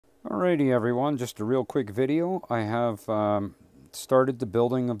Alrighty everyone, just a real quick video. I have started the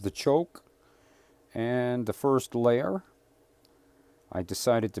building of the choke and the first layer. I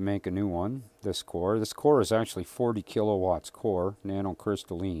decided to make a new one, this core. This core is actually 40 kilowatts core,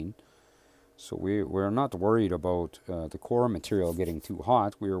 nanocrystalline. So we're not worried about the core material getting too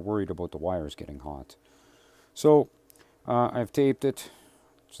hot. We are worried about the wires getting hot. So I've taped it.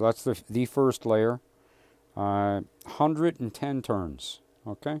 So that's the first layer. 110 turns,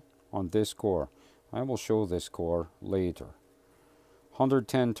 okay, on this core. I will show this core later.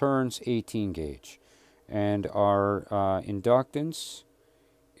 110 turns, 18 gauge. And our inductance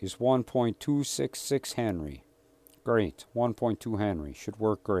is 1.266 Henry. Great, 1.2 Henry, should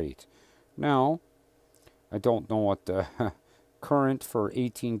work great. Now, I don't know what the current for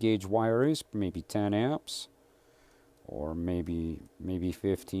 18 gauge wire is, maybe 10 amps, or maybe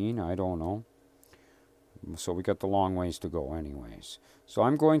 15, I don't know. So we got the long ways to go anyways. So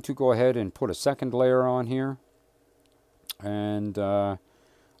I'm going to go ahead and put a second layer on here, and I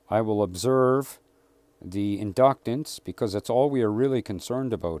will observe the inductance, because that's all we are really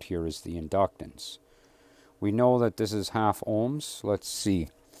concerned about here is the inductance. We know that this is half ohms. Let's see.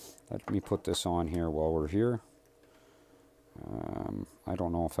 Let me put this on here while we're here. I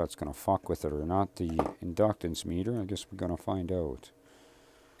don't know if that's going to fuck with it or not, the inductance meter. I guess we're going to find out.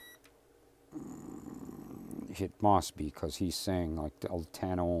 It must be, because he's saying like 10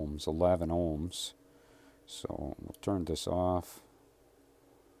 ohms, 11 ohms. So we'll turn this off.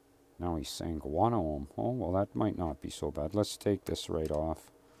 Now he's saying 1 ohm. Oh, well, that might not be so bad. Let's take this right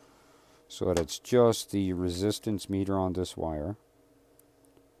off so that it's just the resistance meter on this wire.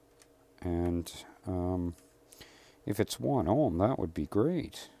 And if it's 1 ohm, that would be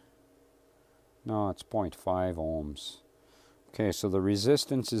great. No, it's 0.5 ohms. Okay, so the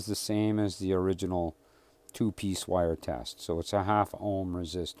resistance is the same as the original two-piece wire test. So it's a half ohm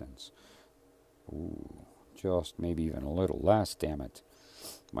resistance. Ooh, just maybe even a little less, damn it.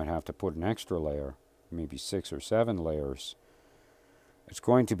 Might have to put an extra layer, maybe 6 or 7 layers. It's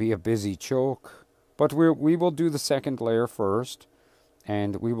going to be a busy choke, but we will do the second layer first,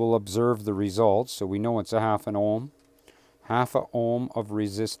 and we will observe the results. So we know it's a half an ohm of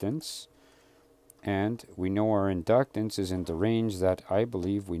resistance, and we know our inductance is in the range that I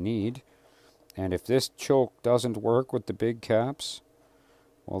believe we need. And if this choke doesn't work with the big caps,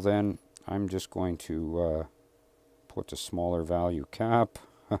 well then I'm just going to put a smaller value cap.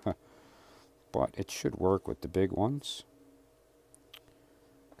 But it should work with the big ones.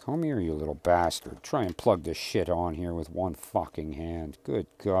 Come here, you little bastard. Try and plug this shit on here with one fucking hand. Good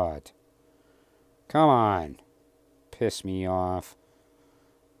God. Come on. Piss me off.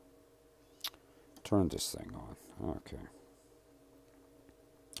 Turn this thing on. Okay.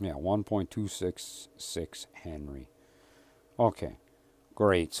 Yeah, 1.266 Henry. Okay,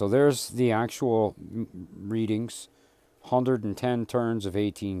 great. So there's the actual readings. 110 turns of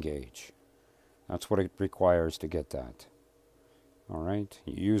 18 gauge. That's what it requires to get that. All right.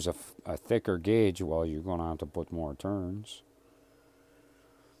 You use a thicker gauge, well, you're going to have to put more turns,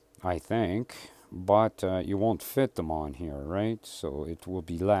 I think. But you won't fit them on here, right? So it will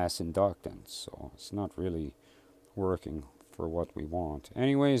be less inductance. So it's not really working for what we want.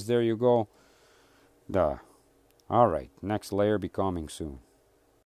 Anyways, there you go. Duh. All right. Next layer be coming soon.